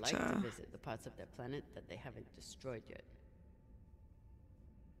at this picture. Like to visit the parts of their planet that they haven't destroyed yet.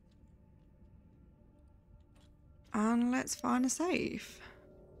 And let's find a safe.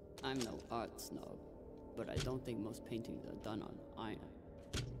 I'm no art snob, but I don't think most paintings are done on iron.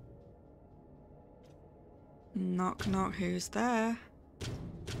 Knock, knock, who's there?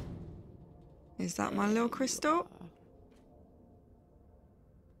 Is that my little crystal?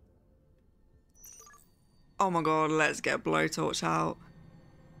 Oh my god, let's get a blowtorch out.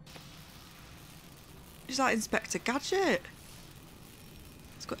 It's like Inspector Gadget.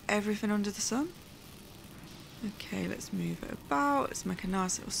 It's got everything under the sun. Okay, let's move it about. Let's make a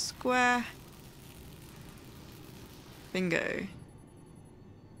nice little square. Bingo.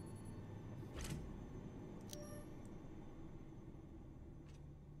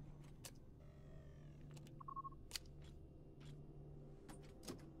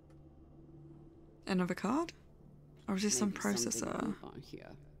 Another card? Or is this some processor? On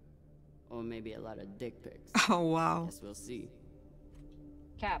here. Or maybe a lot of dick pics. Oh wow. Guess we'll see.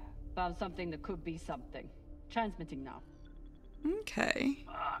 Cap, found something that could be something. Transmitting now. Okay.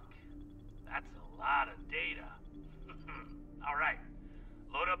 Fuck. That's a lot of data. Alright.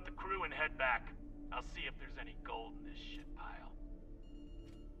 Load up the crew and head back. I'll see if there's any gold in this shit pile.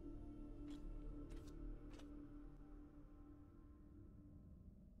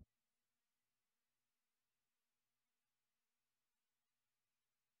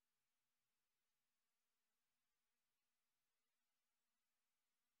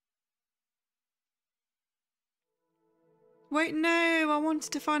 Wait, no, I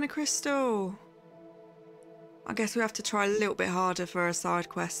wanted to find a crystal. I guess we have to try a little bit harder for a side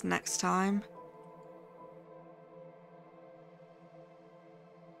quest next time.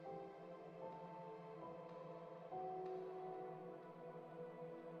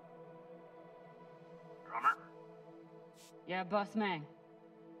 Drummer? Yeah, boss man.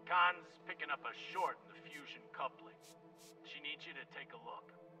 Khan's picking up a short in the fusion coupling. She needs you to take a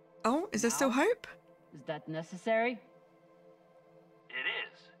look. Oh, is there still hope? Is that necessary? It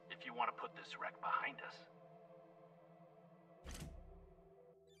is, if you want to put this wreck behind us.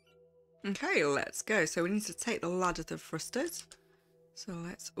 Okay, let's go. So we need to take the ladder to thrusters. So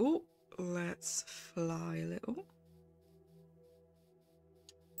let's fly a little.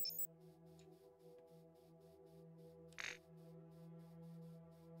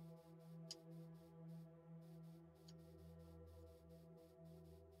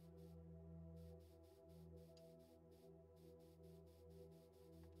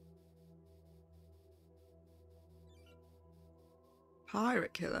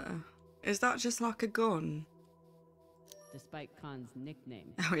 Pirate killer. Is that just like a gun? Despite Khan's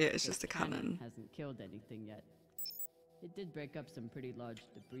nickname, Oh yeah, it's this just a cannon. hasn't killed anything yet. It did break up some pretty large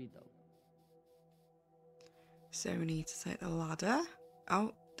debris though. So we need to take the ladder.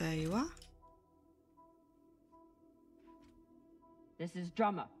 Oh, there you are. This is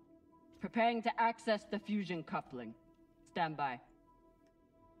Drummer. Preparing to access the fusion coupling. Stand by.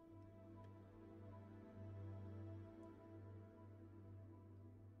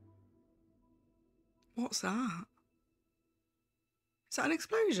 What's that? Is that an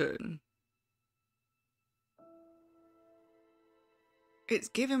explosion? It's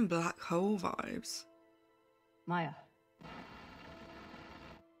giving black hole vibes. Maya.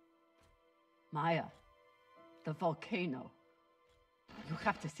 Maya. The volcano. You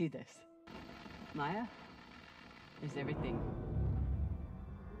have to see this. Maya? Is everything...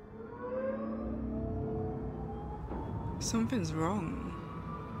 Something's wrong.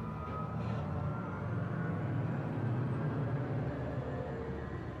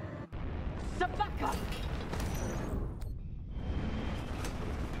 Sabaka!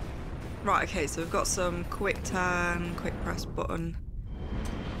 Right, okay, so we've got some quick turn, quick press button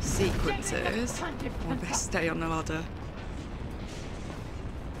sequences. I'll best stay on the ladder.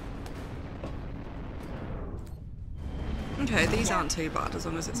 Okay, these aren't too bad as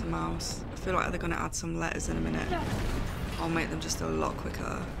long as it's a mouse. I feel like they're going to add some letters in a minute. I'll make them just a lot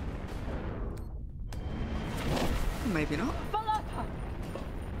quicker. Maybe not.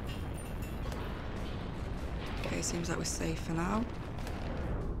 Okay, seems like we're safe for now.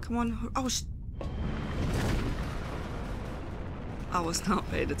 Come on. Oh, I was not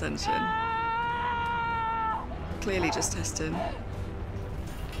paying attention. Clearly just testing.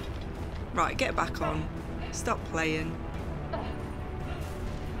 Right, get back on. Stop playing.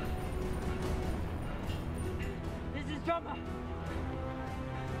 This is drama.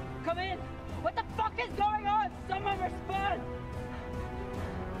 Come in. What the fuck is going on? Someone respond.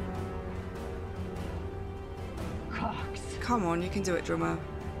 Cox. Come on, you can do it, drummer.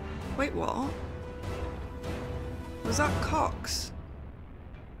 Wait, what? Was that Cox?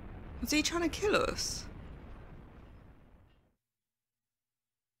 Was he trying to kill us?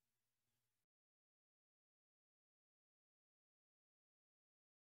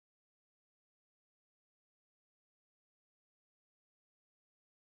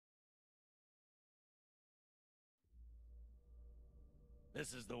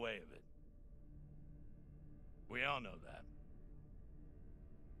 This is the way of it. We all know that.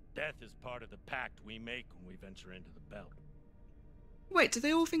 Death is part of the pact we make when we venture into the belt. Wait, do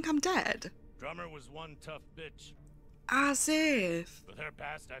they all think I'm dead? Drummer was one tough bitch. As if. With her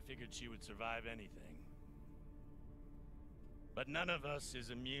past, I figured she would survive anything. But none of us is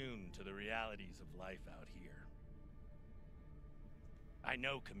immune to the realities of life out here. I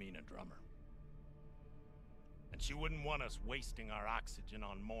know Kamina Drummer. And she wouldn't want us wasting our oxygen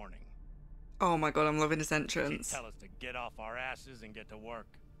on mourning. Oh my god, I'm loving his entrance. She'd tell us to get off our asses and get to work.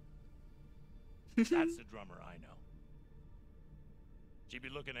 That's the Drummer I know. She'd be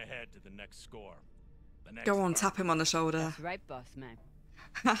looking ahead to the next score. The next Go on, tap him on the shoulder. That's right, boss man.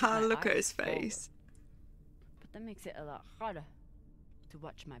 Haha, look at his face. But that makes it a lot harder to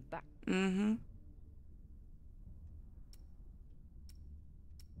watch my back. Mm-hmm.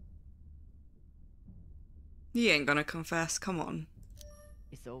 He ain't gonna confess, come on.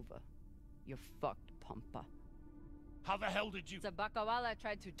 It's over. You're fucked, Pampa. How the hell did you... Sabakawala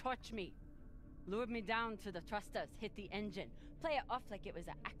tried to torch me. Lured me down to the thrusters, hit the engine. Play it off like it was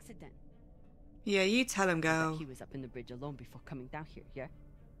an accident. Yeah, you tell him, girl. He was up in the bridge alone before coming down here, yeah?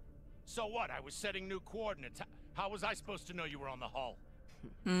 So what? I was setting new coordinates. How was I supposed to know you were on the hull?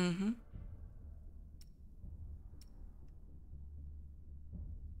 Mm-hmm.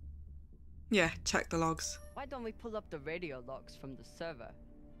 Yeah, check the logs. Why don't we pull up the radio logs from the server?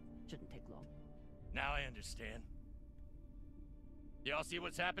 Shouldn't take long. Now I understand. Y'all see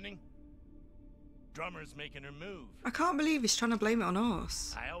what's happening? Drummer's making her move. I can't believe he's trying to blame it on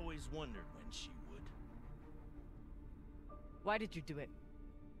us. I always wondered when she would. Why did you do it?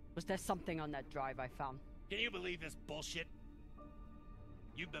 Was there something on that drive I found? Can you believe this bullshit?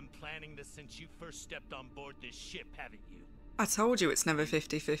 You've been planning this since you first stepped on board this ship, haven't you? I told you it's never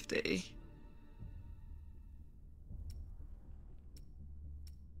 50-50.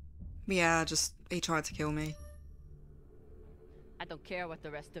 Yeah, he tried to kill me. I don't care what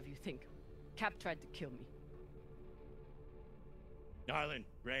the rest of you think. Cap tried to kill me. Darlin,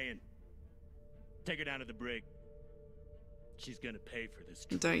 Rayan, take her down to the brig. She's gonna pay for this.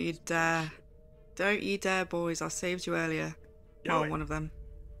 Don't you dare. Don't you dare, boys. I saved you earlier. Well, one of them.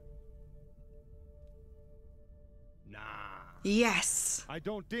 Nah. Yes. I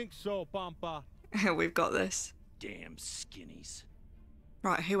don't think so, Pampa. We've got this. Damn skinnies.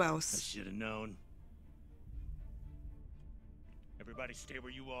 Right, who I else? should have known. Everybody stay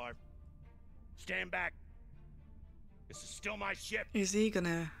where you are. Stand back. This is still my ship. Is he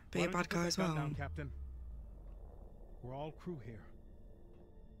gonna be a bad guy as well? Down, Captain. We're all crew here.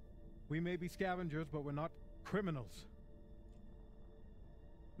 We may be scavengers, but we're not criminals.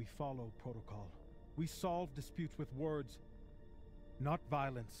 We follow protocol. We solve disputes with words, not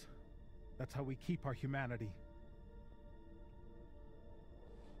violence. That's how we keep our humanity.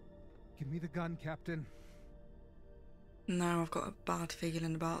 Give me the gun, Captain. No, I've got a bad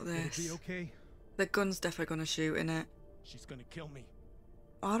feeling about this. It'll be okay. The gun's definitely gonna shoot in it. She's gonna kill me.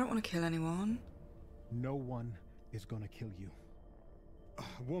 I don't want to kill anyone. No one is gonna kill you. I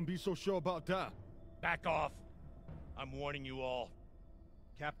won't be so sure about that. Back off. I'm warning you all.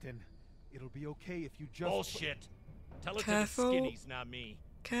 Captain, it'll be okay if you just... Bullshit. Tell it Careful. to the skinnies, not me.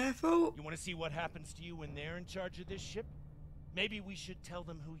 Careful. You want to see what happens to you when they're in charge of this ship? Maybe we should tell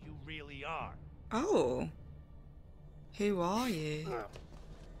them who you really are. Oh. Who are you?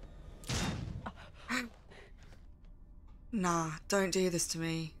 Nah, don't do this to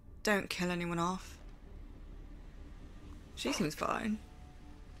me. Don't kill anyone off. She seems fine.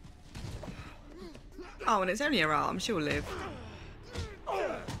 Oh, and it's only her arm. She'll live.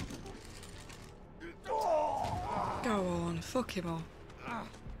 Go on, fuck him off.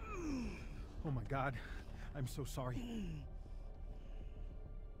 Oh my god, I'm so sorry.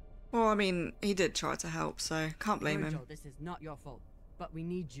 Well, I mean, he did try to help, so can't blame him. Virgil, this is not your fault, but we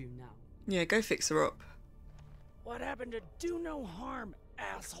need you now. Yeah, go fix her up. What happened to do no harm,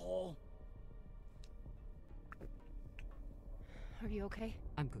 asshole? Are you okay?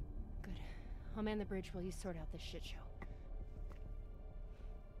 I'm good. Good. I'll man the bridge while you sort out this shit show.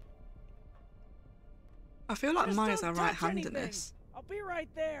 I feel like Just Maya's don't our right touch hand in anything. this. I'll be right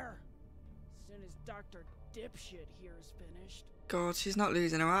there. As soon as Dr. Dipshit here is finished. God, she's not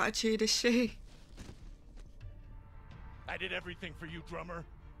losing her attitude, is she? I did everything for you, drummer.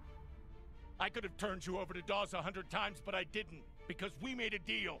 I could have turned you over to Dawes 100 times, but I didn't, because we made a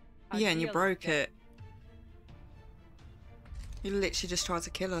deal. Yeah, and you broke it. You literally just tried to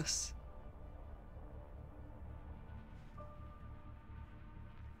kill us.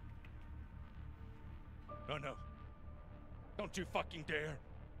 Oh no. Don't you fucking dare.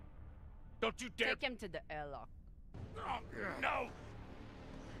 Don't you dare. Take him to the airlock. No.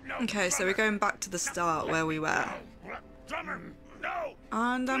 No. Okay, so we're going back to the start where we were. Drummer, no.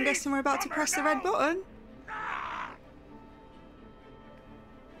 And I'm guessing we're about to press the red button.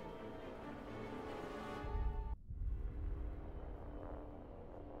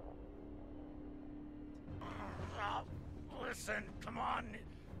 Listen, come on.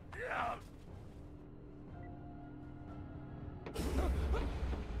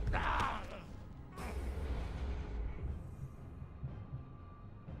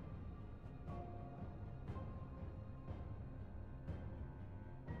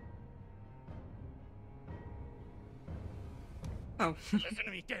 Oh. Listen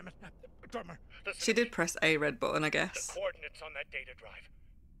to me, damn it. Drummer, listen She to me. did press A red button, I guess. The coordinates on that data drive.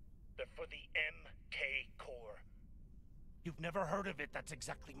 They're for the MK core. You've never heard of it, that's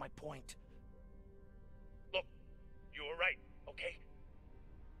exactly my point. Look, you were right, okay?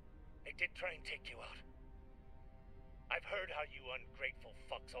 They did try and take you out. I've heard how you ungrateful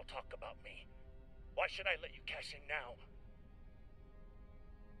fucks all talk about me. Why should I let you cash in now?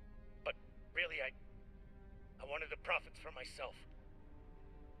 But really, I wanted the profits for myself.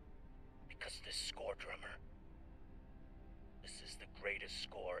 Because this score, drummer, this is the greatest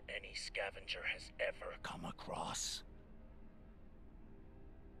score any scavenger has ever come across.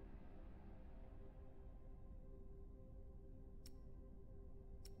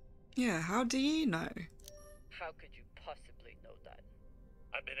 Yeah, how do you know? How could you possibly know that?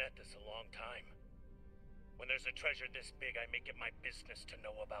 I've been at this a long time. When there's a treasure this big, I make it my business to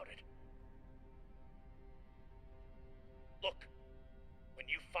know about it. Look,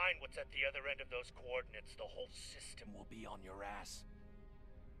 when you find what's at the other end of those coordinates, the whole system will be on your ass.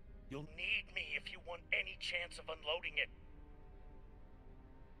 You'll need me if you want any chance of unloading it.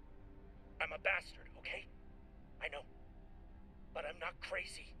 I'm a bastard, okay? I know. But I'm not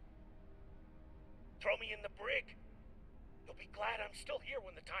crazy. Throw me in the brig. You'll be glad I'm still here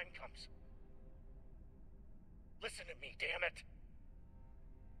when the time comes. Listen to me, damn it.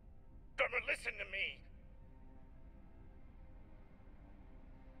 Drummer, listen to me.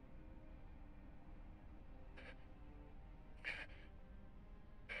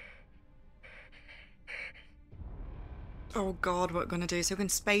 Oh god, what we're gonna do? So we can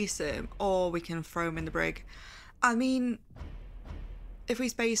space him, or we can throw him in the brig. I mean, if we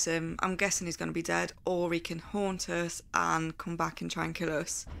space him, I'm guessing he's gonna be dead, or he can haunt us and come back and try and kill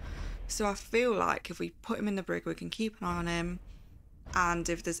us. So I feel like if we put him in the brig, we can keep an eye on him, and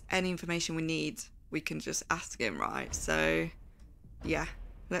if there's any information we need, we can just ask him, right? So, yeah,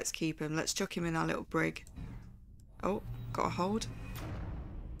 let's keep him. Let's chuck him in our little brig. Oh, got a hold.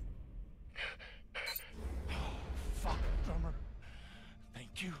 Fuck, drummer.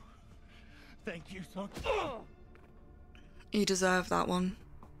 Thank you. Thank you so much. You deserve that one.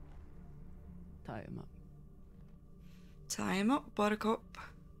 Tie him up. Tie him up, Buttercup.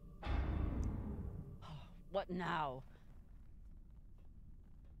 What now?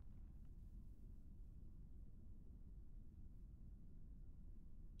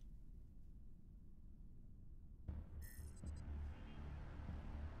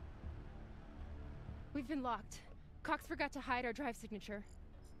 We've been locked. Cox forgot to hide our drive signature.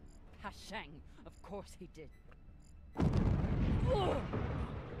 Hashang, of course he did.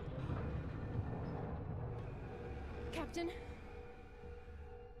 Captain?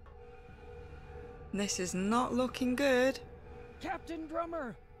 This is not looking good. Captain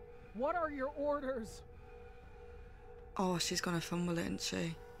Drummer, what are your orders? Oh, she's gonna fumble it, isn't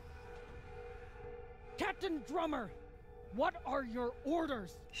she? Captain Drummer, what are your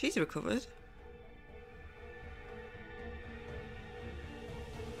orders? She's recovered.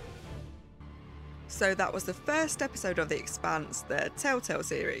 So that was the first episode of The Expanse, the Telltale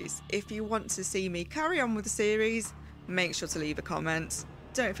series. If you want to see me carry on with the series, make sure to leave a comment.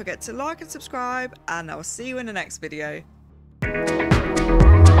 Don't forget to like and subscribe, and I'll see you in the next video.